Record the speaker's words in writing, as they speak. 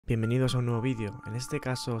bienvenidos a un nuevo vídeo. En este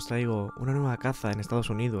caso os traigo una nueva caza en Estados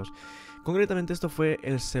Unidos. Concretamente esto fue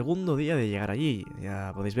el segundo día de llegar allí.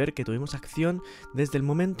 Ya podéis ver que tuvimos acción desde el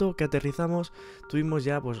momento que aterrizamos. Tuvimos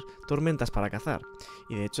ya pues tormentas para cazar.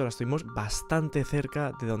 Y de hecho las tuvimos bastante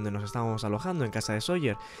cerca de donde nos estábamos alojando, en casa de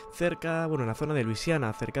Sawyer. Cerca, bueno, en la zona de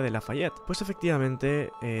Louisiana, cerca de Lafayette. Pues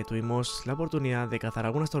efectivamente tuvimos la oportunidad de cazar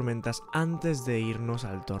algunas tormentas antes de irnos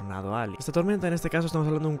al tornado Ali. Esta tormenta, en este caso estamos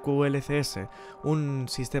hablando de un QLCS, un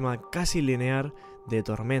sistema casi lineal de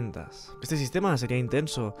tormentas. Este sistema sería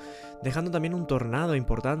intenso, dejando también un tornado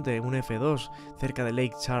importante, un F2, cerca de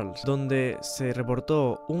Lake Charles, donde se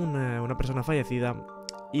reportó una persona fallecida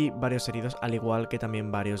y varios heridos, al igual que también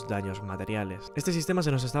varios daños materiales. Este sistema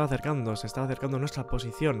se estaba acercando a nuestra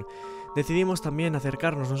posición. Decidimos también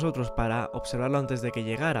acercarnos nosotros para observarlo antes de que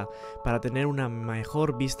llegara, para tener una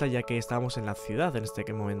mejor vista, ya que estábamos en la ciudad en este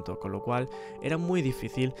momento, con lo cual era muy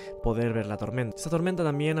difícil poder ver la tormenta. Esta tormenta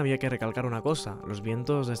también había que recalcar una cosa: los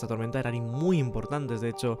vientos de esta tormenta eran muy importantes. De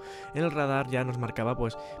hecho, en el radar ya nos marcaba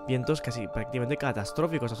pues vientos casi prácticamente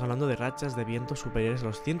catastróficos. Estamos hablando de rachas de vientos superiores a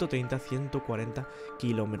los 130-140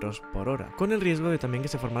 km por hora, con el riesgo de también que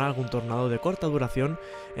se formara algún tornado de corta duración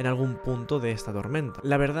en algún punto de esta tormenta.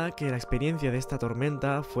 La verdad que la experiencia de esta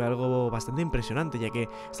tormenta fue algo bastante impresionante, ya que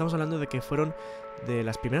estamos hablando de que fueron de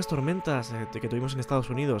las primeras tormentas que tuvimos en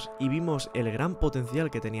Estados Unidos y vimos el gran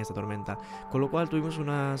potencial que tenía esta tormenta, con lo cual tuvimos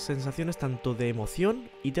unas sensaciones tanto de emoción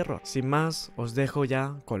y terror. Sin más, os dejo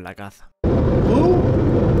ya con la caza.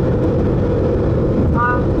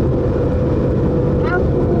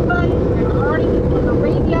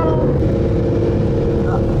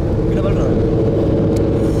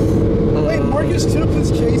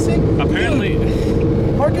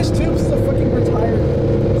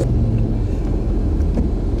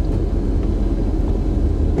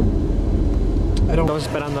 Estamos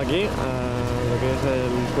esperando aquí lo que es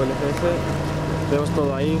el QLCS. Tenemos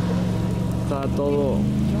todo ahí, está todo,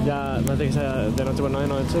 ya no hace que sea de noche, bueno, no de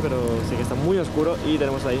noche, pero sí que está muy oscuro. Y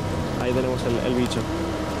tenemos ahí tenemos el bicho,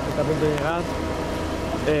 está a punto de llegar.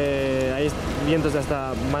 Hay vientos de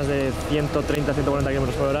hasta más de 130-140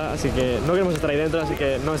 km por hora, así que no queremos estar ahí dentro, así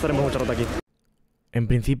que no estaremos mucho rato aquí. En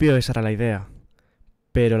principio esa era la idea,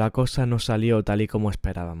 pero la cosa no salió tal y como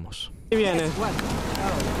esperábamos. Y viene,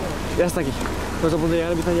 ya está aquí. Pues a punto de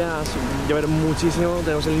llegar, empieza ya a llover muchísimo.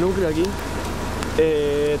 Tenemos el núcleo aquí.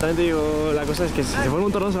 También te digo, la cosa es que si se forma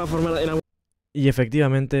un tornado se va a formar en algún... Y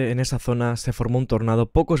efectivamente en esa zona se formó un tornado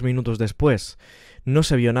pocos minutos después. No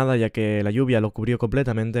se vio nada ya que la lluvia lo cubrió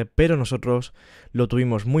completamente, pero nosotros lo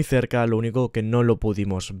tuvimos muy cerca, lo único que no lo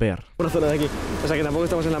pudimos ver. Una zona de aquí, o sea que tampoco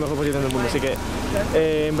estamos en la mejor posición del mundo, así que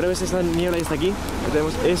en breve esa niebla ya está aquí,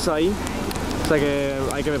 tenemos eso ahí, o sea que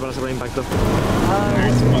hay que prepararse para el impacto.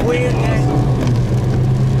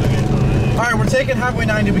 Alright, we're taking Highway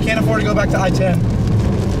 90. We can't afford to go back to I-10.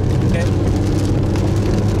 Okay.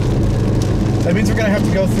 That means we're gonna have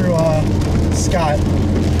to go through Scott.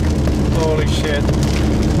 Holy shit.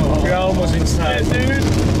 Oh. We're almost inside. Yeah, dude.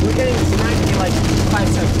 We're getting smacked in like 5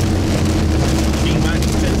 seconds. Being back in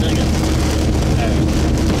 10 seconds.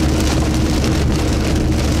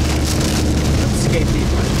 Let's escape these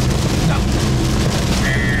ones. No.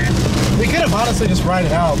 We could have honestly just ride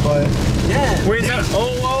it out, but... Yeah. Where's that?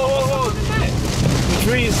 Oh. The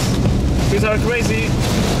trees are crazy.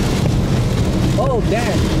 Oh,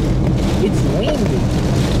 damn. It's windy.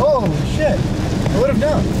 Oh, shit. I would have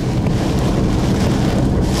known.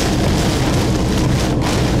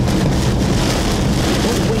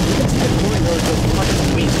 Wait, you can see the point where it's fucking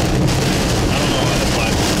wind. I don't know how to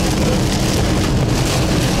fly.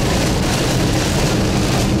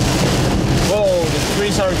 Whoa, the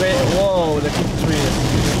trees are great. Whoa, the trees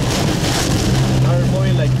are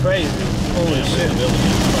moving like crazy. Holy shit.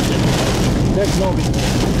 There's no wind.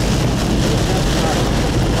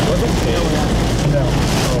 Was it? No.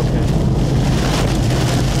 Oh, okay.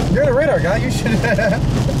 You're the radar guy. You should...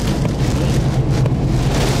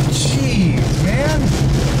 Jeez, man.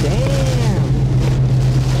 Damn.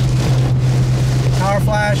 Power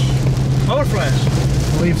flash. Power flash.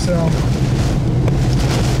 I believe so.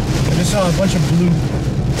 I just saw a bunch of blue.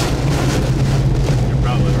 You're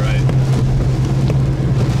probably right.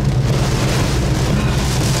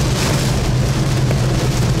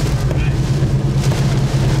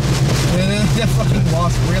 That fucking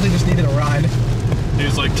wasp really just needed a ride. He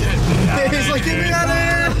was like, get me out of He's like, get me out of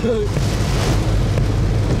here!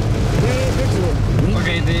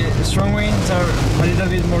 Okay, the strong winds are a little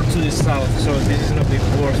bit more to the south, so this is not the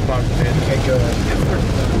worst part of it. Okay, good.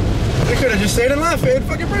 We could have just stayed in Lafayette,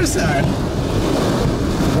 fucking British-side.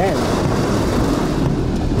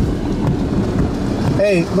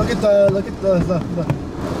 Hey, look at the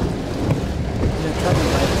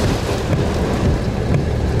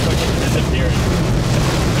Fucking disappearing.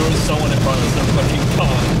 There was someone in front of us, they're fucking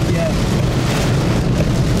gone. Yeah.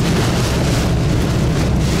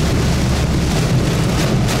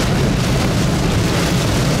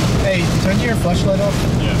 Hey, turn your flashlight off.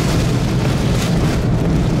 Yeah.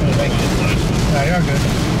 Thank you. No, you're good.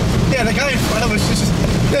 Yeah, the guy in front of us just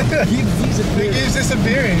he's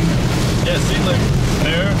disappearing. Yeah, see, like,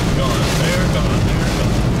 there, gone, there, gone, there,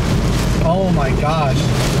 gone. Oh my gosh.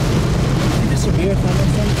 This a beer thunder.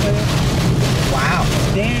 Wow.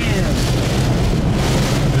 Damn.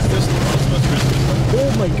 Is this the world's most crispy stuff?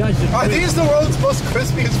 Oh my gosh. The Are these the world's most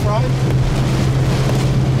crispiest fries?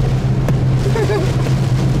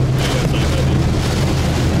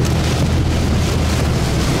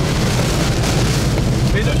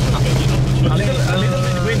 A little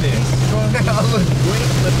bit windy.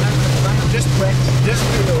 Just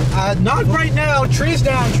not right now. Trees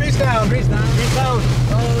down, trees down. Trees down. Trees down.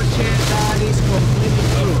 Oh shit, that is completely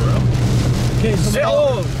true. Okay, so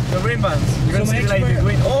Oh, the green bands. You can So my see like the expert-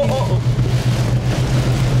 green. Oh.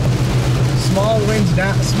 Small winds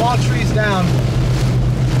down, small trees down.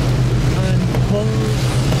 and cold.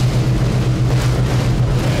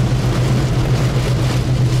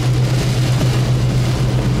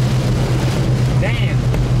 Damn.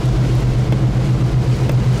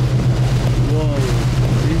 Whoa.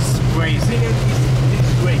 This is crazy. This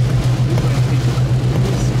is great.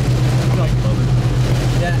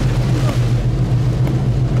 Yeah.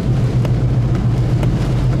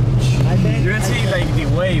 I bet You can see like the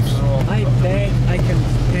waves. I bet I can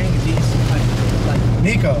hang this like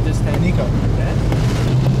Nico. Just hang Nico. that.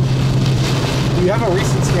 Do you have a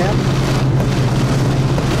recent scam?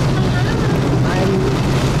 I'm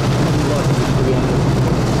lost, to be honest.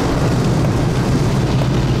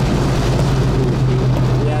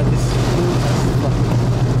 Yeah, this is cool as fuck.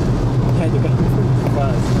 Kind of got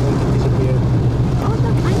fast when it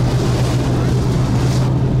disappeared.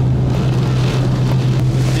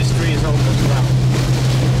 This tree is almost down.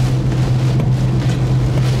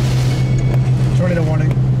 Tornado warning.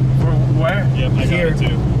 For where? Yep, I got Here. it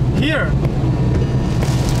too. Here.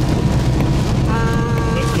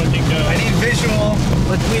 Let's fucking go. I need visual.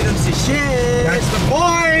 But we don't see shit. That's the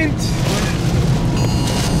point.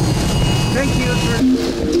 Thank you for.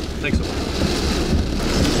 Thanks so much.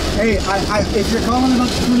 Hey, if you're calling about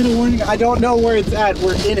the tornado warning, I don't know where it's at.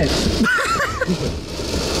 We're in it.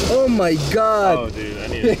 Oh my god. Oh, dude, I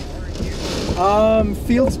need it.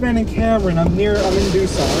 Field span and Cameron. I'm in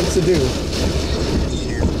Dusa. I'm in Sadu.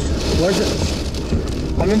 Where's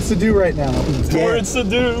it? I'm in Sadu right now. Words to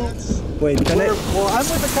do. Wait, can I? Well, I'm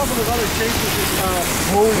with a couple of other chasers.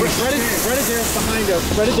 Predator's behind us.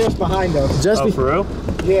 Predator's behind us. Just Oh, for real?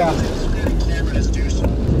 Yeah.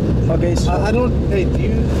 okay, so I don't. Hey, do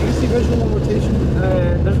you see visual rotation?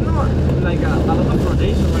 There's not like a lot of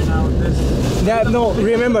rotation right now. yeah, no.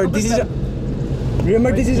 Remember, this is a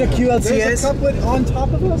There's a QLCS. couplet on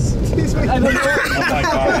top of us. I don't know.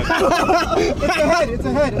 Oh my god. It's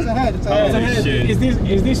ahead. Holy shit. Is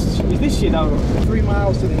this shit out? 3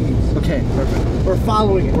 miles to the east. Okay, perfect. We're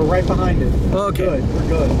following it. We're right behind it. Okay. We're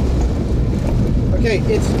good. Okay,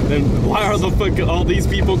 Then why are the fuck all these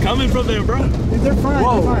people coming from there, bro? they're fine.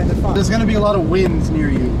 Whoa. They're fine. There's gonna be a lot of winds near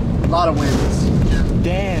you. A lot of winds.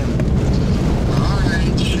 Damn.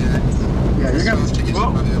 Yeah, you're gonna.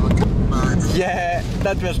 Yeah,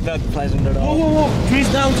 that was not pleasant at all. Whoa. Trees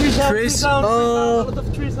down, trees down, Trees, trees down. uh, A lot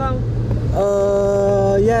of trees down.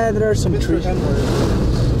 Yeah, there are some Mr. trees.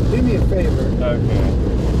 Edward, do me a favor. Okay.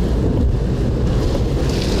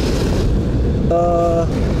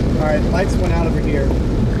 All right, lights went out over here.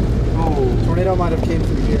 Oh. Tornado might have came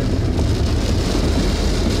through here. I'm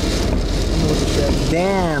gonna look at shit.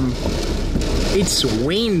 Damn. It's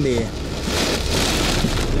windy.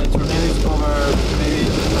 The tornadoes over maybe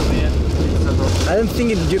I don't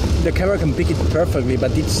think the camera can pick it perfectly,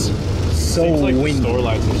 but it's so Seems like the windy. store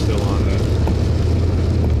lights are still on there.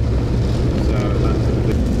 So that's a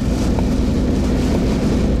bit.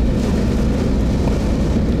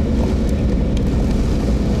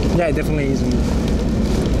 Yeah, it definitely isn't.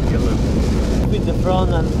 With the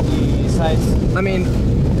front and the sides. I mean,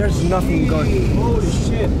 there's nothing going. Holy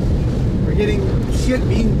shit. We're getting shit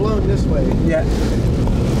being blown this way. Yeah.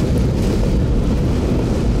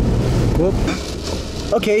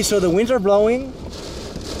 Whoop. Okay, so the winds are blowing.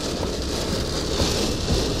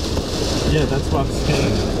 Yeah, that's what I'm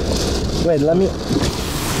saying. Wait, let me.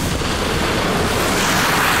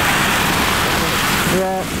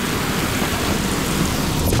 Yeah.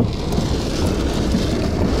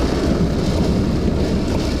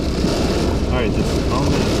 Alright, just calm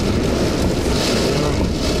down.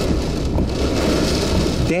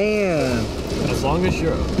 long as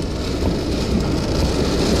you're...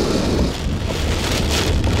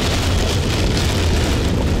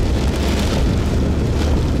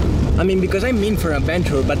 I mean, because I'm in for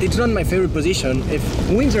adventure, but it's not my favorite position. If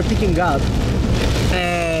winds are picking up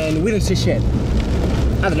and we don't see shit,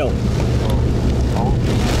 I don't know.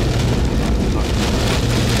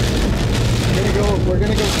 We're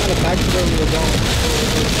gonna go kind of back to where we were going.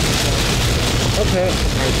 Okay.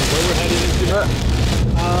 Alright, so where we're headed into?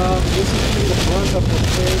 This is gonna be the front of the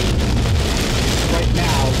thing right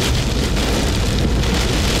now.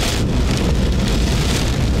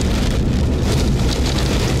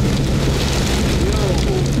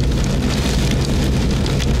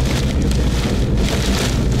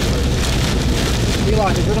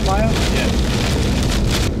 Elon, is it a mile? Yeah.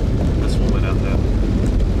 This one went out there.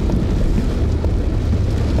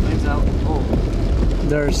 Lights out. Oh.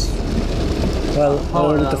 There's, well, a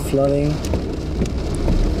little bit of flooding.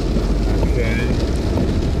 Okay.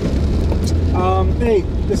 Hey,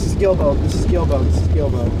 this is Gilbo. This is Gilbo. This is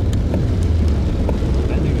Gilbo.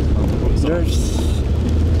 That nigga's probably was There's,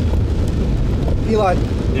 Elon.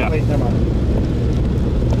 Yeah. Wait, never mind.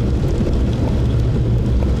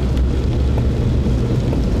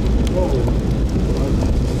 Whoa.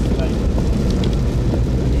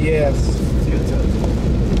 Yes.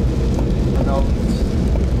 I know.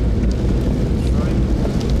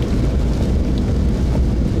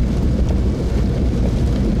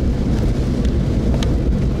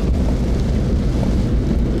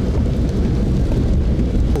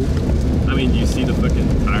 I mean, you see the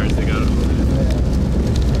fucking tires they got over there.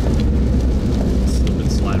 Slip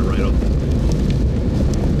and slide right up.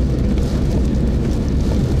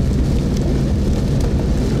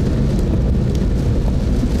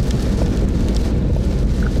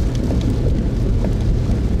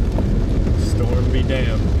 Storm be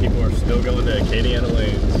damned. People are still going to Acadiana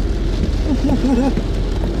lanes.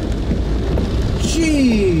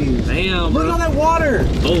 Jeez. Damn, Look at all that water.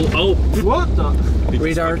 Oh. What the? They just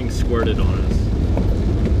Radar. fucking squirted on us.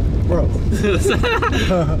 Bro.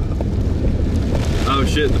 Oh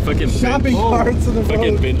shit, the fucking Shopping bench, carts in the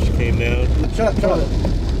fucking road. bench came down. Shut up.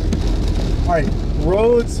 Alright,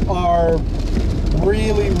 roads are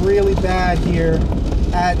really bad here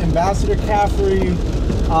at Ambassador Caffrey,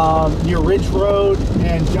 near Ridge Road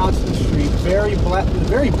and Johnston Street. Very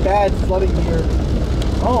bad flooding here.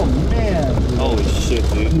 Oh man. Holy shit,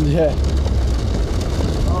 dude. yeah.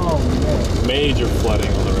 Oh man. Major flooding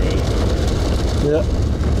on the road. Yeah.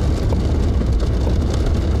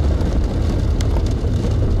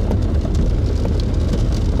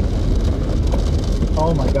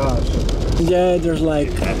 Oh my gosh. Yeah, there's like,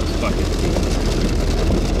 That's fucking cool.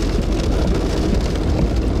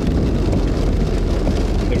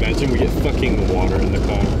 Imagine we get fucking water in the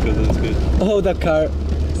car because of this bitch. oh, that car.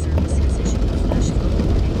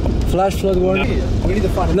 Flash flood warning. We need to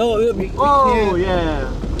find No, Oh, yeah.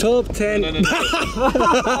 top 10. No.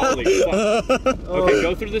 Holy fuck. Okay,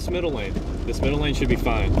 go through this middle lane. This middle lane should be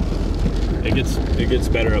fine. It gets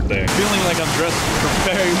better up there. Feeling like I'm dressed for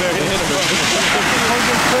very interesting.